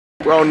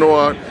Well,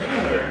 Noah,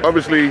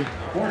 obviously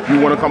you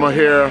want to come out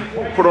here,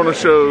 put on a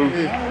show,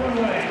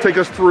 take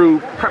us through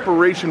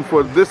preparation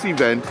for this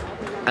event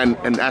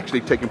and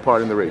actually taking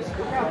part in the race.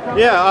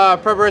 Yeah,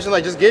 preparation,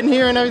 like just getting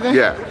here and everything?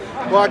 Yeah.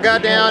 Well, I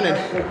got down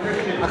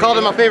and I called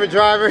in my favorite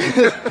driver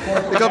to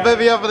come pick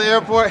me up at the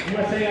airport.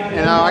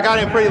 And I got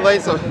in pretty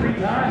late, so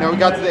we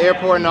got to the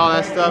airport and all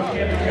that stuff.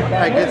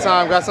 Had a good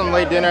time, got some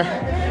late dinner.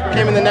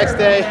 Came in the next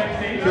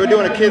day. We were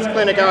doing a kids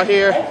clinic out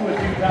here.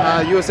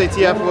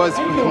 USATF was,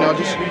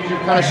 just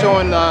kind of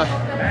showing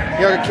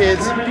younger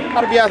kids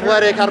how to be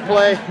athletic, how to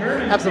play,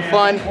 have some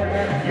fun.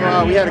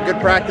 We had a good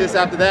practice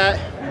after that.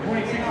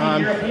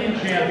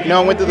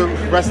 Went through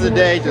the rest of the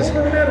day just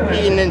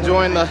eating,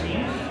 enjoying the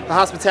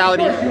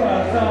hospitality.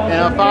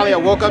 And finally I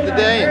woke up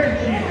today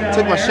and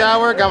took my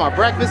shower, got my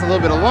breakfast, a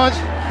little bit of lunch,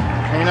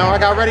 and I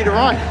got ready to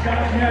run.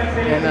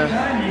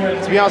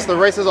 And to be honest, the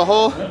race as a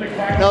whole,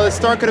 the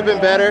start could have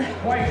been better,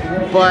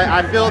 but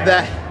I feel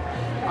that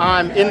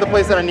I'm in the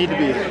place that I need to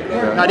be.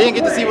 Now, I didn't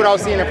get to see what I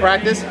was seeing in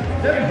practice.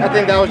 I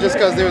think that was just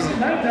because there was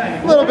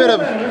a little bit of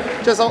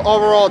just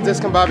overall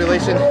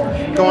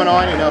discombobulation going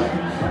on.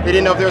 They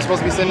didn't know if they were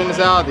supposed to be sending us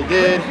out. They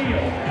did.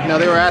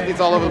 They were athletes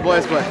all over the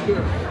place, but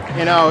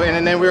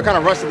and then we were kind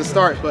of rushed to the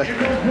start. But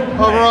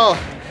overall,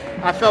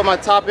 I felt my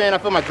top end. I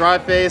felt my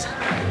drive phase.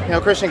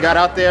 Christian got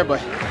out there,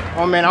 but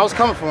oh man, I was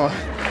coming for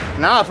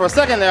him. Now, for a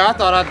second there, I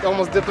thought I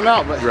almost dipped him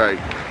out, but right.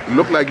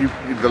 Looked like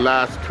the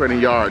last 20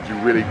 yards, you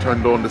really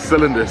turned on the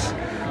cylinders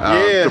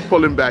to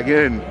pull him back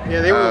in.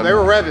 Yeah, they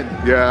were revving.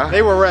 Yeah?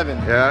 They were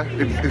revving. Yeah?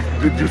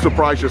 Did you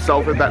surprise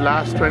yourself at that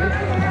last 20?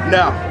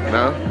 No.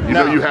 No? You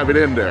know you have it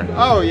in there.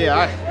 Oh,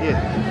 yeah.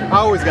 I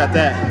always got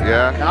that.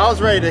 Yeah? Now, I was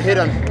ready to hit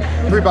on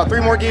about 3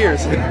 more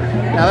gears.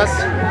 Now, that's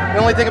the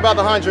only thing about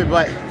the 100,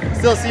 but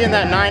still seeing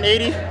that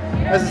 980,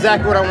 that's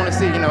exactly what I want to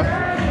see,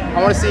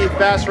 I want to see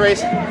fast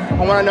race.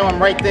 I want to know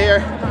I'm right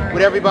there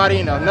with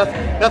everybody,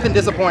 nothing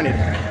disappointed.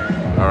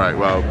 All right,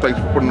 well, thanks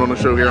for putting on the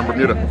show here in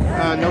Bermuda.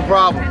 No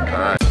problem. All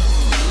right.